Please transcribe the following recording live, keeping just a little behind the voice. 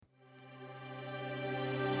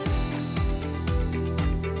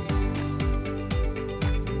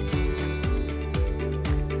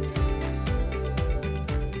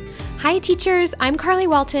Hi teachers, I'm Carly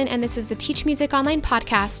Welton and this is the Teach Music Online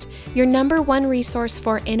podcast, your number one resource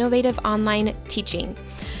for innovative online teaching.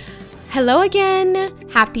 Hello again,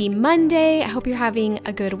 happy Monday. I hope you're having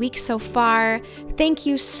a good week so far. Thank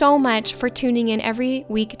you so much for tuning in every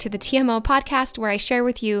week to the TMO podcast where I share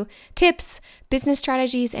with you tips, business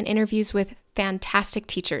strategies, and interviews with fantastic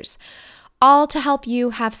teachers, all to help you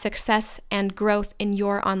have success and growth in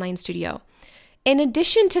your online studio. In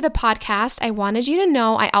addition to the podcast, I wanted you to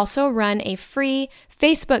know I also run a free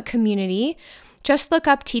Facebook community. Just look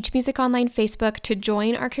up Teach Music Online Facebook to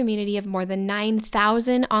join our community of more than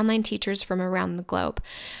 9,000 online teachers from around the globe.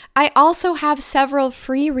 I also have several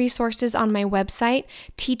free resources on my website,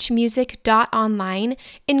 teachmusic.online,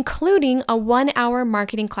 including a 1-hour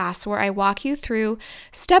marketing class where I walk you through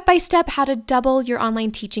step-by-step how to double your online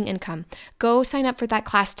teaching income. Go sign up for that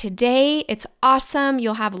class today. It's awesome.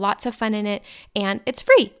 You'll have lots of fun in it, and it's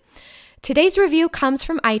free. Today's review comes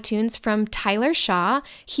from iTunes from Tyler Shaw.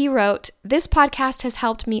 He wrote, "This podcast has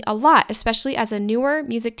helped me a lot, especially as a newer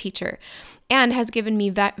music teacher, and has given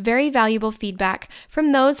me very valuable feedback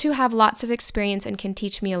from those who have lots of experience and can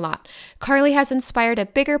teach me a lot. Carly has inspired a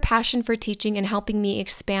bigger passion for teaching and helping me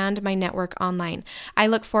expand my network online. I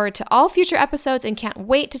look forward to all future episodes and can't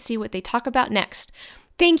wait to see what they talk about next."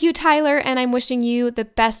 Thank you, Tyler, and I'm wishing you the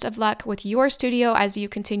best of luck with your studio as you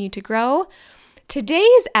continue to grow.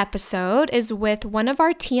 Today's episode is with one of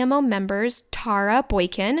our TMO members, Tara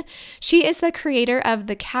Boykin. She is the creator of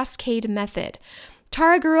the Cascade Method.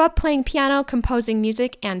 Tara grew up playing piano, composing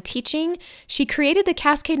music, and teaching. She created the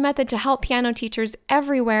Cascade Method to help piano teachers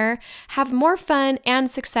everywhere have more fun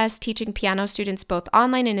and success teaching piano students both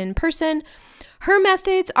online and in person. Her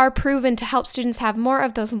methods are proven to help students have more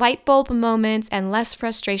of those light bulb moments and less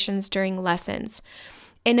frustrations during lessons.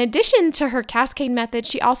 In addition to her Cascade Method,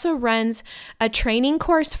 she also runs a training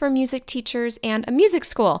course for music teachers and a music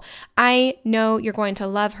school. I know you're going to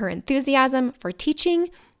love her enthusiasm for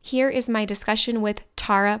teaching. Here is my discussion with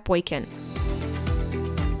Tara Boykin.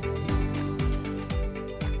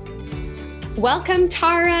 Welcome,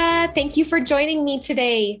 Tara. Thank you for joining me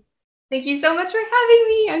today. Thank you so much for having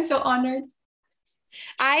me. I'm so honored.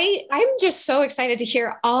 I'm just so excited to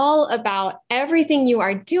hear all about everything you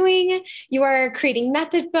are doing. You are creating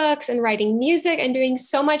method books and writing music and doing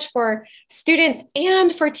so much for students and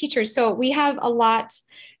for teachers. So we have a lot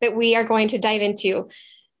that we are going to dive into.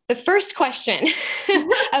 The first question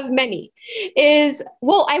of many is,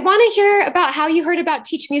 I want to hear about how you heard about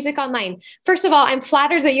Teach Music Online. First of all, I'm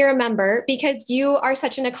flattered that you're a member because you are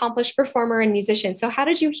such an accomplished performer and musician. So how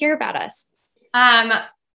did you hear about us?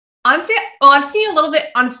 Honestly, I've seen a little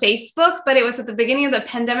bit on Facebook, but it was at the beginning of the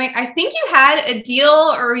pandemic. I think you had a deal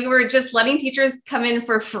or you were just letting teachers come in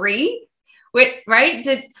for free, right?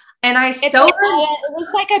 It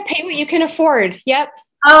was like a pay what you can afford. Yep.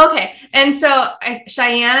 Oh, okay. And so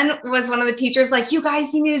Cheyenne was one of the teachers like, you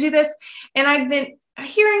guys need to do this. And I'd been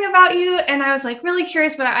hearing about you and I was like really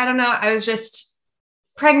curious, but I don't know. I was just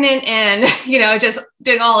pregnant and, just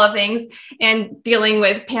doing all the things and dealing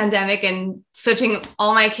with pandemic and switching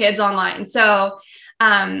all my kids online. So,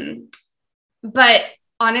 but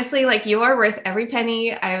honestly, like you are worth every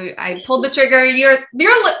penny. I pulled the trigger.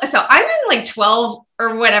 So I'm in like 12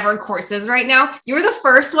 or whatever courses right now. You were the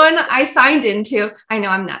first one I signed into. I know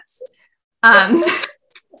I'm nuts. And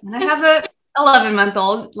I have a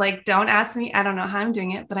 11-month-old, like, don't ask me. I don't know how I'm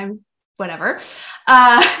doing it, but I'm whatever.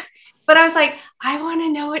 But I was like, I want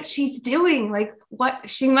to know what she's doing. Like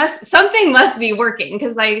something must be working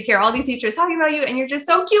because I hear all these teachers talking about you and you're just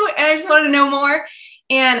so cute. And I just want to know more.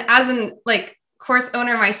 And as an course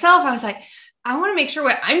owner myself, I was like, I want to make sure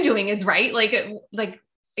what I'm doing is right.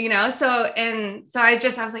 So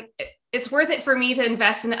I was like, it's worth it for me to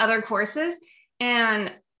invest in other courses.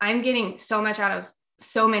 And I'm getting so much out of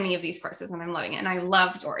so many of these courses and I'm loving it. And I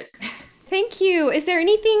love yours. Thank you. Is there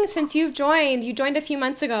anything since you joined a few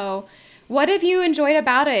months ago, what have you enjoyed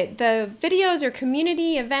about it? The videos or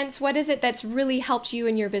community events, what is it that's really helped you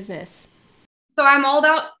in your business? So I'm all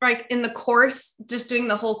about in the course, just doing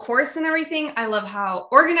the whole course and everything. I love how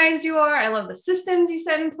organized you are. I love the systems you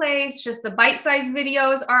set in place. Just the bite-sized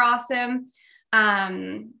videos are awesome. I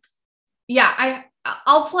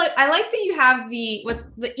like that you have the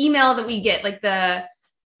email that we get, like the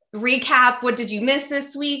recap. What did you miss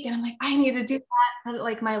this week? And I'm like, I need to do that.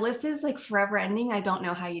 Like my list is forever ending. I don't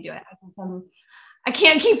know how you do it. I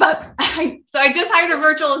can't keep up. So I just hired a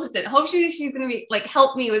virtual assistant. Hope she's going to be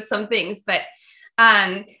help me with some things, but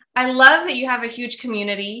I love that you have a huge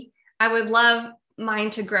community. I would love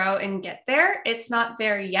mine to grow and get there. It's not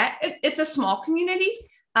there yet. It's a small community,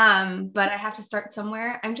 But I have to start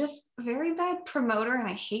somewhere. I'm just a very bad promoter and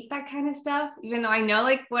I hate that kind of stuff, even though I know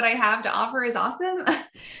like what I have to offer is awesome.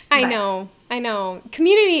 I But know. I know.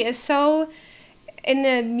 Community is so, in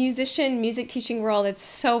the music teaching world, it's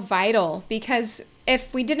so vital because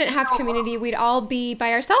if we didn't have community, we'd all be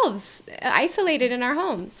by ourselves, isolated in our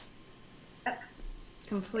homes.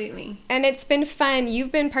 completely. And it's been fun.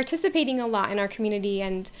 You've been participating a lot in our community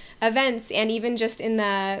and events and even just in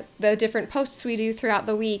the different posts we do throughout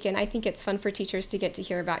the week. And I think it's fun for teachers to get to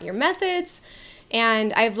hear about your methods.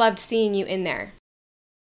 And I've loved seeing you in there.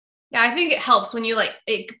 Yeah, I think it helps when you like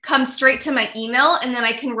it comes straight to my email and then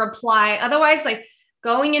I can reply. Otherwise, like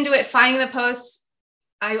going into it, finding the posts,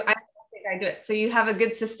 I don't think I do it. So you have a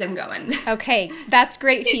good system going. Okay, that's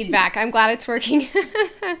great feedback. I'm glad it's working.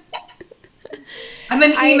 I'm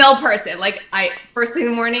an email person. Like I first thing in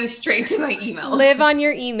the morning, straight to my emails. Live on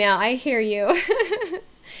your email. I hear you.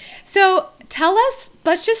 So tell us,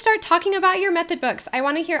 let's just start talking about your method books. I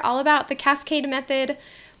want to hear all about the Cascade method.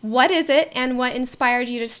 What is it and what inspired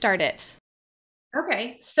you to start it?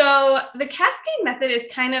 Okay. So the Cascade method is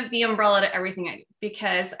kind of the umbrella to everything I do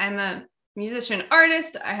because I'm a musician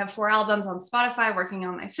artist. I have 4 albums on Spotify, working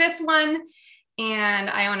on my 5th one. And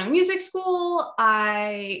I own a music school.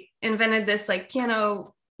 I invented this like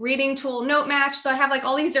piano reading tool, Note Match. So I have like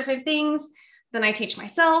all these different things. Then I teach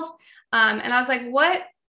myself. And I was like, what?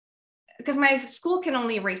 Because my school can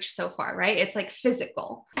only reach so far, right? It's like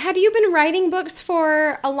physical. Had you been writing books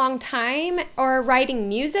for a long time or writing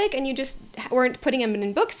music and you just weren't putting them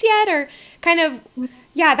in books yet or kind of,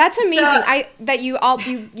 yeah, that's amazing. So, that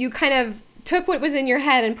you kind of took what was in your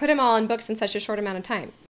head and put them all in books in such a short amount of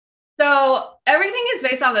time. So everything is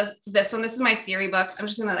based off of this one. This is my theory book. I'm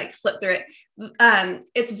just going to like flip through it.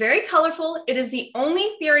 It's very colorful. It is the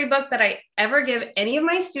only theory book that I ever give any of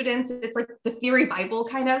my students. It's like the theory Bible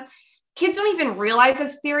kind of. Kids don't even realize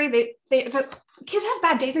it's theory. The kids have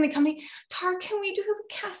bad days and they come to me, Tar, can we do the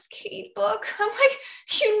Cascade book? I'm like,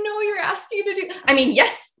 you're asking to do. I mean,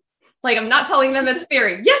 yes. Like I'm not telling them it's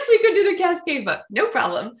theory. Yes, we could do the Cascade book. No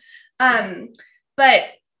problem. But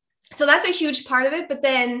so that's a huge part of it. But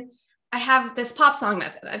then I have this pop song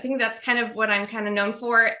method. I think that's kind of what I'm kind of known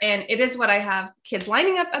for. And it is what I have kids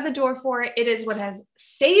lining up at the door for. It is what has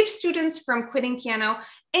saved students from quitting piano.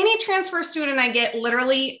 Any transfer student I get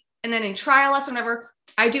literally, and then in trial lesson, whatever,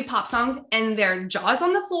 I do pop songs and their jaws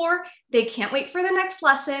on the floor. They can't wait for the next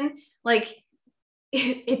lesson. Like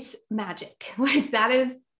it's magic. Like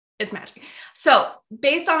it's magic. So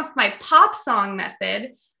based off my pop song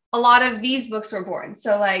method, a lot of these books were born.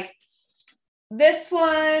 So like this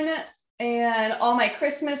one and all my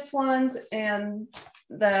Christmas ones and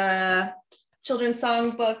the children's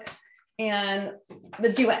song book and the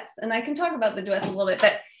duets. And I can talk about the duets a little bit,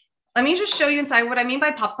 but let me just show you inside what I mean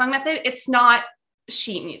by pop song method. It's not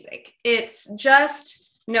sheet music. It's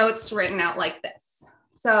just notes written out like this.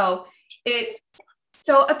 So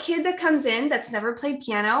a kid that comes in that's never played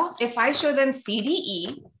piano, if I show them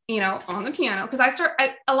CDE, on the piano, because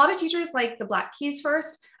a lot of teachers like the black keys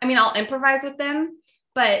first. I mean, I'll improvise with them,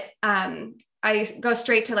 but I go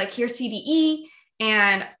straight to like, here's CDE,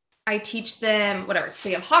 and I teach them whatever. So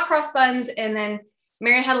you have hot cross buns, and then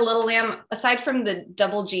Mary Had a Little Lamb, aside from the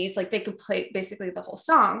double G's, like they could play basically the whole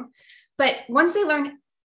song. But once they learn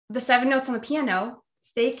the 7 notes on the piano,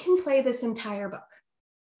 they can play this entire book.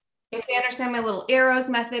 If they understand my little arrows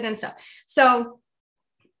method and stuff. So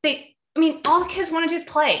all the kids want to do is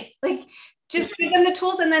play. Like just give them the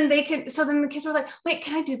tools and then then the kids were like, wait,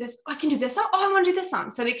 can I do this? Oh, I can do this. Oh, I want to do this song.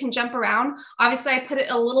 So they can jump around. Obviously I put it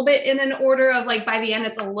a little bit in an order of like, by the end,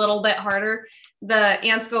 it's a little bit harder. The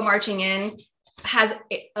Ants Go Marching In has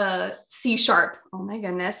a C sharp. Oh my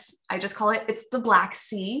goodness. I just call it's the black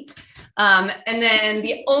C. And then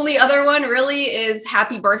the only other one really is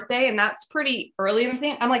Happy Birthday. And that's pretty early in the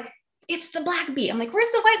thing. I'm like, it's the black B. I'm like,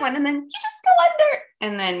 where's the white one? And then you just go under,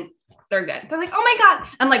 and then they're good. They're like, oh my God.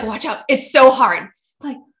 I'm like, watch out. It's so hard. It's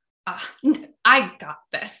like, I got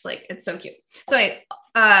this. Like, it's so cute. So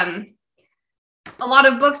a lot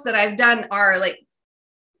of books that I've done are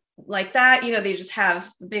like that, they just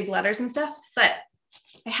have the big letters and stuff, but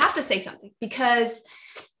I have to say something because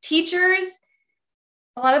teachers,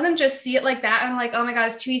 a lot of them just see it like that. And I'm like, oh my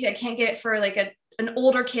God, it's too easy. I can't get it for like an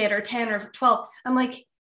older kid or 10 or 12. I'm like,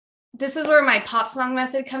 this is where my pop song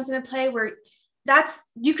method comes into play, where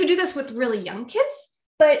you could do this with really young kids,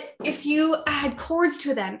 but if you add chords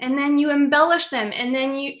to them and then you embellish them and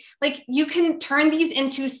then you can turn these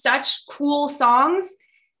into such cool songs.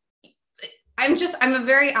 I'm a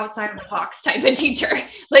very outside of the box type of teacher.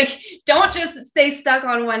 Like, don't just stay stuck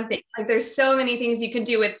on one thing. Like, there's so many things you can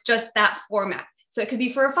do with just that format. So it could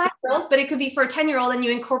be for a 5-year-old, but it could be for a 10-year-old, and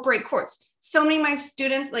you incorporate chords. So many of my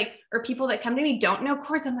students or people that come to me don't know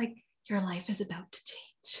chords. I'm like, your life is about to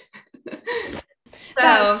change.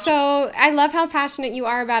 So I love how passionate you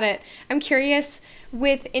are about it. I'm curious,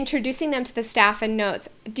 with introducing them to the staff and notes,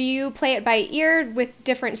 do you play it by ear with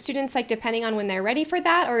different students, like depending on when they're ready for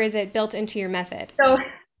that, or is it built into your method? So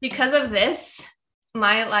because of this,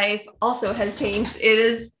 my life also has changed.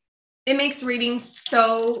 It makes reading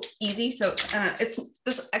so easy. So it's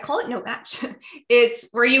this, I call it note match. It's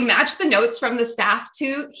where you match the notes from the staff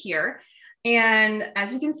to here. And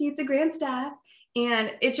as you can see, it's a grand staff,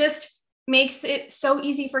 and it just makes it so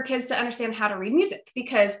easy for kids to understand how to read music,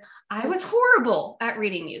 because I was horrible at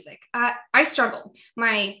reading music. I struggled.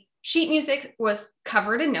 My sheet music was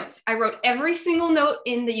covered in notes. I wrote every single note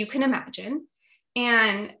in that you can imagine.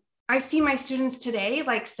 And I see my students today,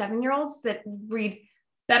 like 7-year-olds, that read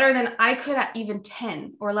better than I could at even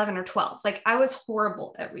 10 or 11 or 12. Like, I was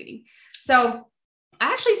horrible at reading. So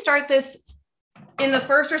I actually start this in the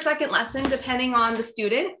first or second lesson, depending on the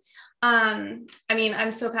student. I mean,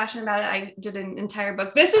 I'm so passionate about it. I did an entire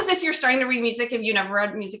book. This is if you're starting to read music, if you never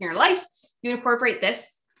read music in your life, you incorporate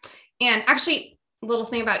this. And actually, a little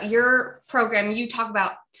thing about your program, you talk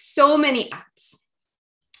about so many apps.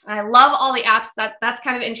 I love all the apps. That's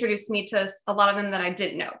kind of introduced me to a lot of them that I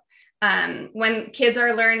didn't know. When kids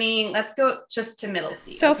are learning, let's go just to middle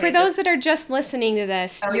C. So for those that are just listening to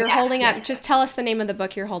this, you're holding up, just tell us the name of the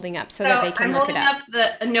book you're holding up so that they can look it up. I'm holding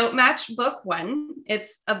up the Note Match Book 1.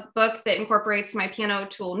 It's a book that incorporates my piano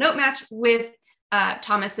tool Note Match with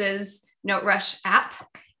Thomas's Note Rush app.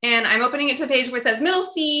 And I'm opening it to the page where it says middle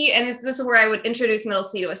C, and this is where I would introduce middle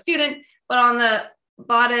C to a student. But on the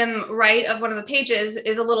bottom right of one of the pages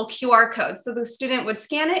is a little QR code. So the student would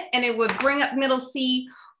scan it, and it would bring up middle C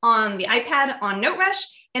on the iPad on Note Rush,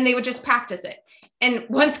 and they would just practice it. And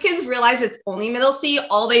once kids realize it's only middle C,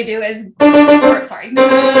 all they do is,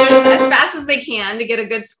 as fast as they can to get a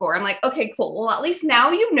good score. I'm like, okay, cool. Well, at least now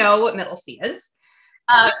you know what middle C is.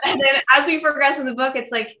 And then as we progress in the book,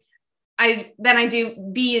 it's like, I do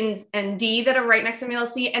B and D that are right next to middle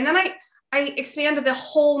C. And then I expanded the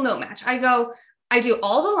whole note match. I do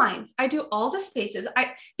all the lines. I do all the spaces.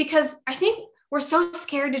 Because I think we're so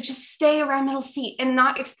scared to just stay around middle C and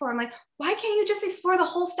not explore. I'm like, why can't you just explore the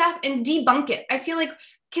whole staff and debunk it? I feel like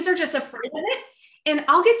kids are just afraid of it. And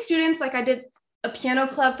I'll get students, like I did a piano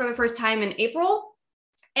club for the first time in April.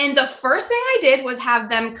 And the first thing I did was have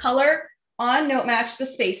them color on Note Match the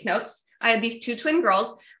space notes. I had these 2 twin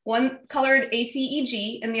girls, one colored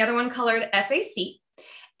ACEG and the other one colored FAC.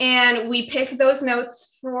 And we picked those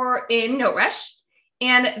notes in Note Rush,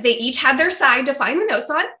 and they each had their side to find the notes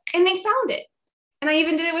on, and they found it. And I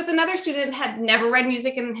even did it with another student that had never read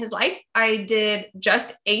music in his life. I did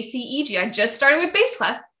just ACEG. I just started with bass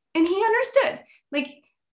clef, and he understood. Like,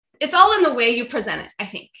 it's all in the way you present it, I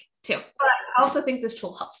think, too. But I also think this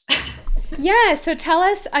tool helps. Yeah. So tell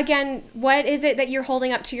us again, what is it that you're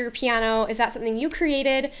holding up to your piano? Is that something you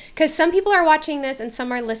created? Because some people are watching this and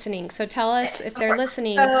some are listening. So tell us, if they're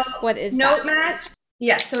listening, what is Note Match?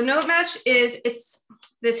 Yes. So Note Match it's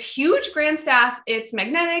this huge grand staff. It's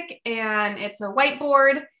magnetic and it's a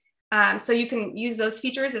whiteboard. So you can use those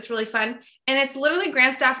features. It's really fun. And it's literally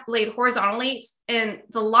grand staff laid horizontally, and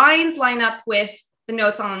the lines line up with the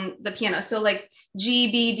notes on the piano. So like G,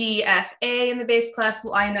 B, D, F, A, and the bass clef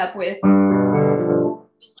line up with.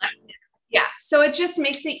 Yeah. So it just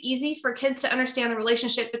makes it easy for kids to understand the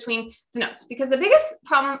relationship between the notes, because the biggest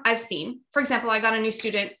problem I've seen, for example, I got a new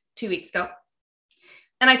student 2 weeks ago,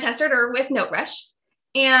 and I tested her with Note Rush.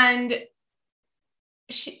 And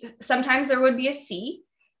sometimes there would be a C,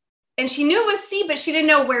 and she knew it was C, but she didn't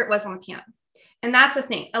know where it was on the piano. And that's the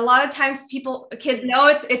thing. A lot of times kids know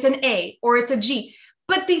it's an A or it's a G,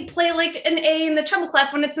 but they play like an A in the treble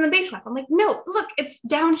clef when it's in the bass clef. I'm like, no, look, it's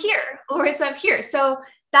down here or it's up here. So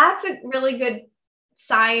that's a really good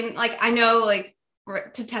sign. Like, I know, like,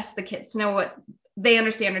 to test the kids to know what they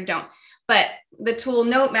understand or don't. But the tool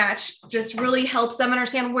Note Match just really helps them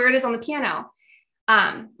understand where it is on the piano.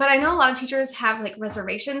 But I know a lot of teachers have like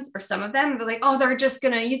reservations, or some of them, they're like, oh, they're just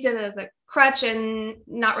going to use it as a crutch and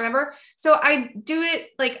not remember. So I do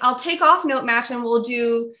it like, I'll take off Note Match and we'll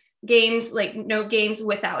do games, like note games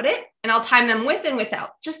without it. And I'll time them with and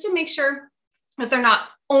without, just to make sure that they're not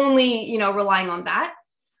only, relying on that.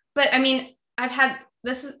 But I mean, I've had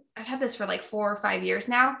this for like 4 or 5 years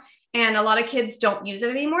now. And a lot of kids don't use it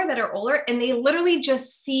anymore that are older, and they literally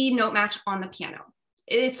just see Note Match on the piano.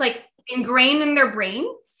 It's like ingrained in their brain,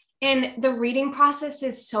 and the reading process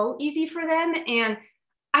is so easy for them. And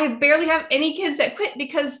I barely have any kids that quit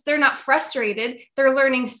because they're not frustrated. They're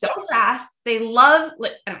learning so fast. They love,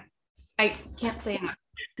 I can't say enough.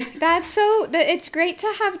 It's great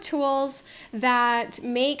to have tools that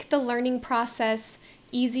make the learning process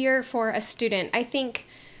easier for a student. I think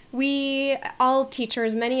we, all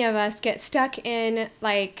teachers, many of us get stuck in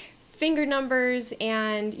like finger numbers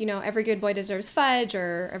and, every good boy deserves fudge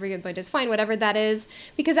or every good boy does fine, whatever that is,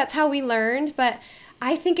 because that's how we learned. But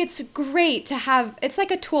I think it's great to have, it's like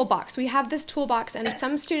a toolbox. We have this toolbox, and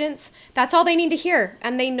some students, that's all they need to hear.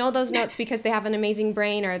 And they know those notes because they have an amazing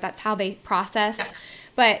brain, or that's how they process.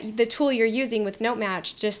 But the tool you're using with Note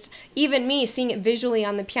Match, just even me seeing it visually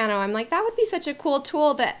on the piano, I'm like, that would be such a cool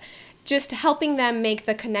tool, that just helping them make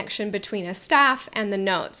the connection between a staff and the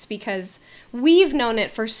notes, because we've known it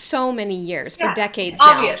for so many years, for decades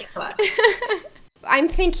now. Obvious. I'm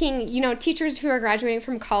thinking, teachers who are graduating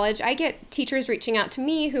from college, I get teachers reaching out to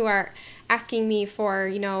me who are asking me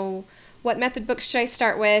for, what method books should I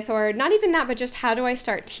start with? Or not even that, but just how do I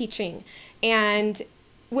start teaching? And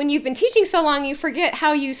when you've been teaching so long, you forget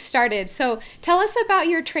how you started. So tell us about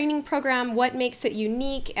your training program, what makes it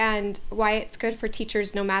unique, and why it's good for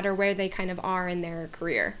teachers no matter where they kind of are in their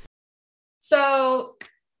career. So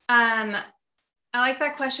I like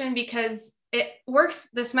that question because it works.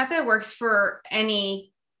 This method works for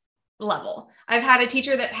any level. I've had a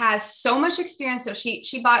teacher that has so much experience. So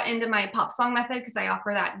she bought into my pop song method because I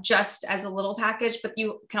offer that just as a little package, but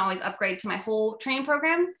you can always upgrade to my whole training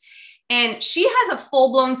program. And she has a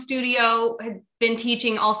full-blown studio, had been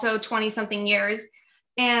teaching also 20 something years.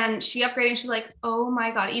 And she upgraded. She's like, oh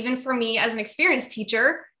my God, even for me as an experienced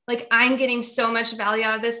teacher, like I'm getting so much value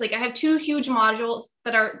out of this. Like I have 2 huge modules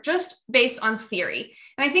that are just based on theory.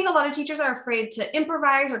 And I think a lot of teachers are afraid to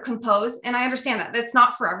improvise or compose. And I understand that that's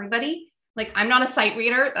not for everybody. Like I'm not a sight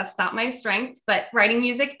reader. That's not my strength, but writing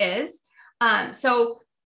music is. So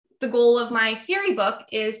the goal of my theory book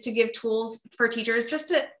is to give tools for teachers just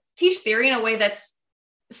to teach theory in a way that's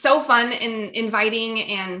so fun and inviting.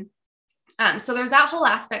 And so there's that whole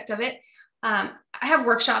aspect of it. I have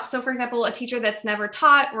workshops. So for example, a teacher that's never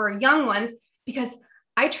taught, or young ones, because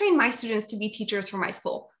I train my students to be teachers for my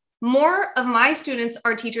school. More of my students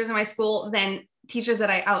are teachers in my school than teachers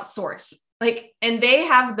that I outsource. And they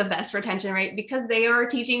have the best retention rate because they are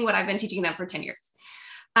teaching what I've been teaching them for 10 years.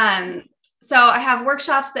 So I have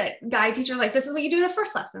workshops that guide teachers, like, this is what you do in the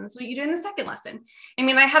first lesson. This is what you do in the second lesson. I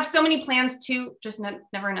mean, I have so many plans to just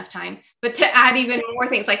never enough time, but to add even more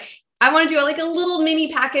things. Like I want to do like a little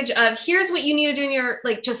mini package of here's what you need to do in your,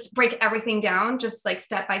 like, just break everything down, just like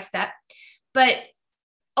step by step. But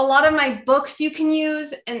a lot of my books you can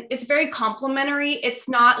use, and it's very complimentary. It's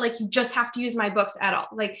not like you just have to use my books at all.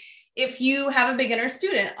 Like if you have a beginner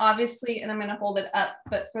student, obviously, and I'm going to hold it up,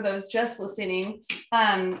 but for those just listening,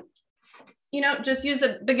 just use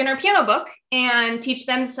a beginner piano book and teach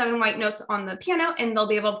them 7 white notes on the piano, and they'll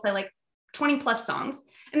be able to play like 20 plus songs.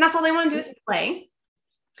 And that's all they want to do is play.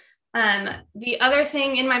 The other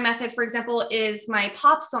thing in my method, for example, is my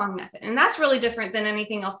pop song method. And that's really different than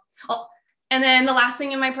anything else. And then the last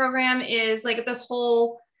thing in my program is like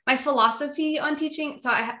my philosophy on teaching.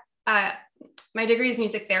 So my degree is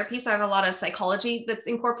music therapy. So I have a lot of psychology that's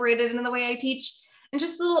incorporated in the way I teach, and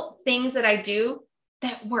just little things that I do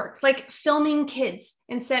that work, like filming kids.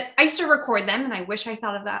 Instead, I used to record them, and I wish I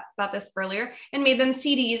thought about this earlier, and made them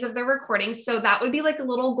CDs of their recordings. So that would be like a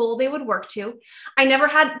little goal they would work to. I never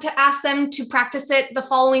had to ask them to practice it the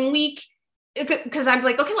following week because I'm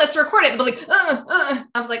like, okay, let's record it. But like, I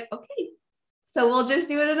was like, okay, so we'll just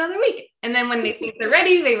do it another week. And then when they think they're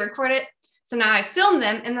ready, they record it. So now I film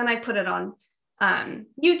them, and then I put it on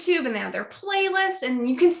YouTube, and they have their playlist, and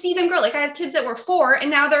you can see them grow. Like I had kids that were 4 and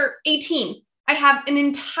now they're 18. I have an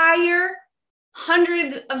entire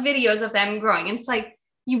hundreds of videos of them growing. And it's like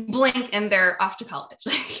you blink and they're off to college.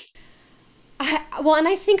 And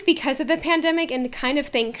I think because of the pandemic, and kind of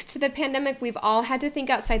thanks to the pandemic, we've all had to think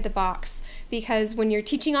outside the box, because when you're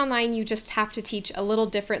teaching online, you just have to teach a little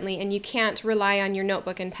differently, and you can't rely on your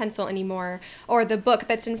notebook and pencil anymore, or the book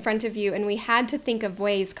that's in front of you. And we had to think of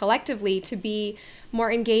ways collectively to be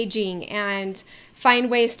more engaging and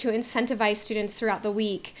find ways to incentivize students throughout the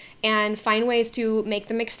week and find ways to make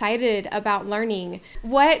them excited about learning.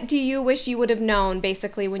 What do you wish you would have known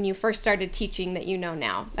basically when you first started teaching that you know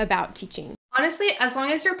now about teaching? Honestly, as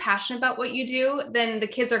long as you're passionate about what you do, then the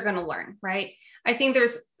kids are going to learn, right? I think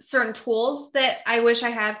there's certain tools that I wish I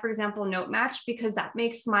had, for example, Note Match, because that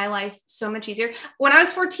makes my life so much easier. When I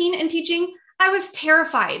was 14 and teaching, I was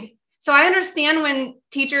terrified. So I understand when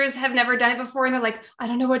teachers have never done it before and they're like, I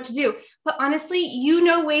don't know what to do. But honestly, you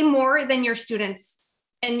know way more than your students,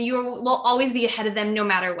 and you will always be ahead of them no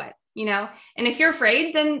matter what, And if you're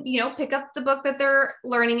afraid, then, pick up the book that they're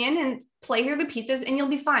learning in and play through the pieces, and you'll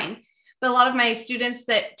be fine. But a lot of my students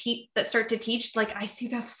that start to teach, like I see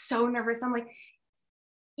they're so nervous. I'm like,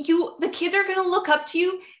 the kids are going to look up to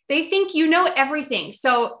you. They think you know everything.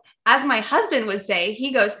 So as my husband would say,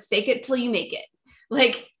 he goes, fake it till you make it.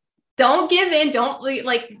 Like, don't give in. Don't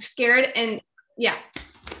like scared. And yeah.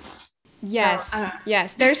 Yes.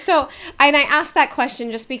 Yes. And I asked that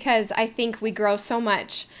question just because I think we grow so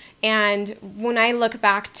much. And when I look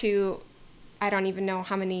back to, I don't even know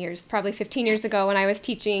how many years, probably 15 years ago when I was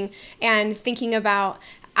teaching and thinking about,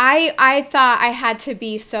 I thought I had to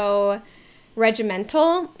be so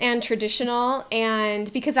regimental and traditional,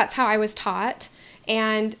 and because that's how I was taught.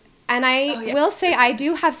 And I will say I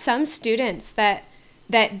do have some students that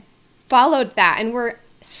followed that and were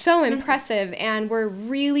so impressive and were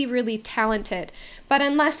really, really talented. But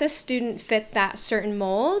unless a student fit that certain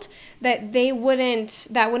mold, that wouldn't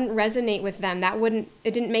resonate with them.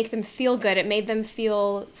 It didn't make them feel good. It made them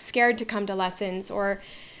feel scared to come to lessons or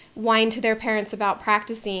whine to their parents about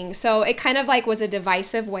practicing. So it kind of like was a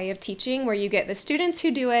divisive way of teaching where you get the students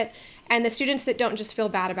who do it and the students that don't just feel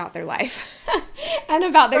bad about their life and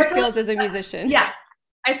about their skills as a musician. Yeah.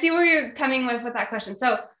 I see where you're coming with that question.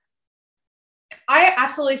 So I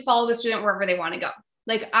absolutely follow the student wherever they want to go.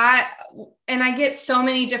 Like I get so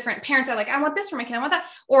many different parents are like, I want this for my kid. I want that.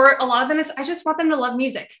 Or a lot of them is, I just want them to love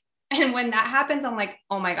music. And when that happens, I'm like,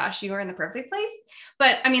 oh my gosh, you are in the perfect place.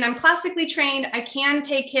 But I mean, I'm classically trained. I can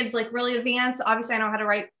take kids like really advanced. Obviously I know how to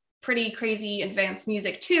write pretty crazy advanced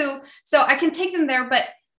music too. So I can take them there, but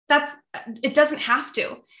it doesn't have to.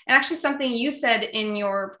 And actually something you said in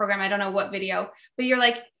your program, I don't know what video, but you're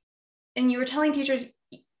like, and you were telling teachers,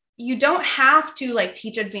 you don't have to like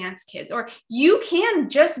teach advanced kids, or you can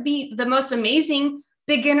just be the most amazing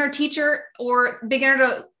beginner teacher or beginner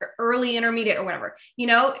to early intermediate or whatever. You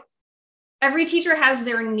know, every teacher has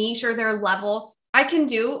their niche or their level. I can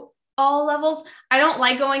do all levels. I don't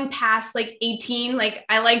like going past like 18. Like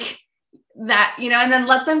I like that, you know, and then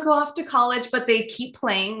let them go off to college, but they keep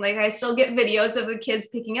playing. Like I still get videos of the kids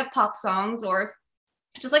picking up pop songs or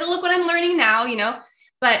just like, look what I'm learning now, you know,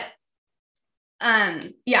 but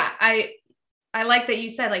yeah, I like that you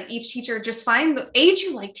said like each teacher just find the age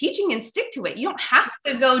you like teaching and stick to it. You don't have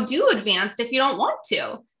to go do advanced if you don't want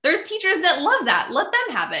to. There's teachers that love that. Let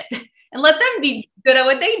them have it and let them be good at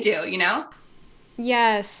what they do, you know?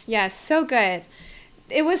 Yes. So good.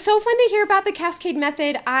 It was so fun to hear about the Cascade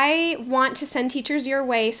method. I want to send teachers your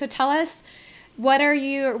way. So tell us, what are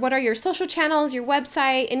your social channels, your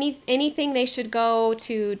website, anything they should go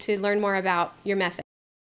to learn more about your method?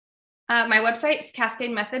 My website is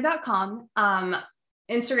cascademethod.com.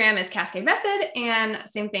 Instagram is Cascade Method, and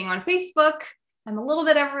same thing on Facebook. I'm a little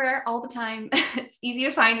bit everywhere all the time. It's easy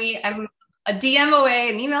to find me. I'm a DM away,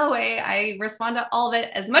 an email away. I respond to all of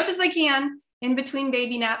it as much as I can in between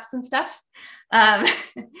baby naps and stuff.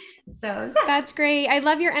 So that's great. I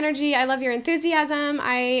love your energy. I love your enthusiasm.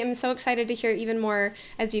 I am so excited to hear even more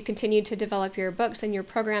as you continue to develop your books and your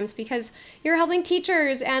programs, because you're helping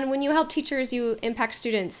teachers, and when you help teachers, you impact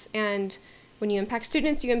students, and when you impact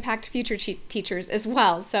students, you impact future teachers as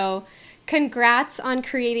well. So congrats on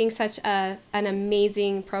creating such an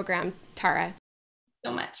amazing program, Tara.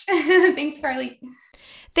 So much. Thanks, Carly.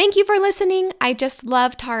 Thank you for listening. I just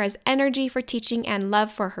love Tara's energy for teaching and love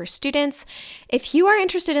for her students. If you are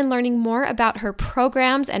interested in learning more about her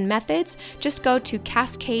programs and methods, just go to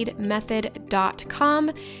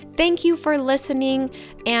cascademethod.com. Thank you for listening,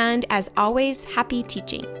 and as always, happy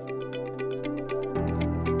teaching.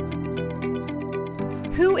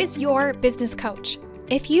 Who is your business coach?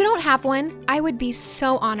 If you don't have one, I would be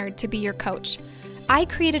so honored to be your coach. I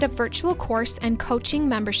created a virtual course and coaching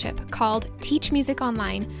membership called Teach Music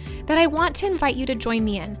Online that I want to invite you to join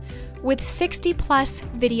me in. With 60 plus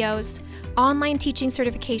videos, online teaching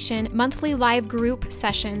certification, monthly live group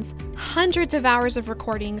sessions, hundreds of hours of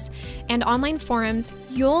recordings, and online forums,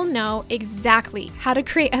 you'll know exactly how to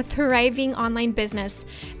create a thriving online business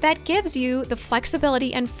that gives you the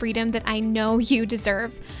flexibility and freedom that I know you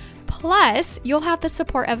deserve. Plus, you'll have the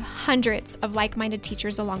support of hundreds of like-minded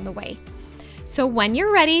teachers along the way. So when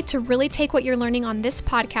you're ready to really take what you're learning on this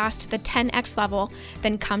podcast to the 10x level,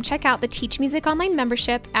 then come check out the Teach Music Online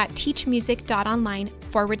membership at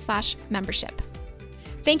teachmusic.online/membership.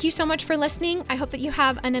 Thank you so much for listening. I hope that you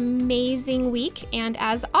have an amazing week, and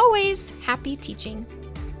as always, happy teaching.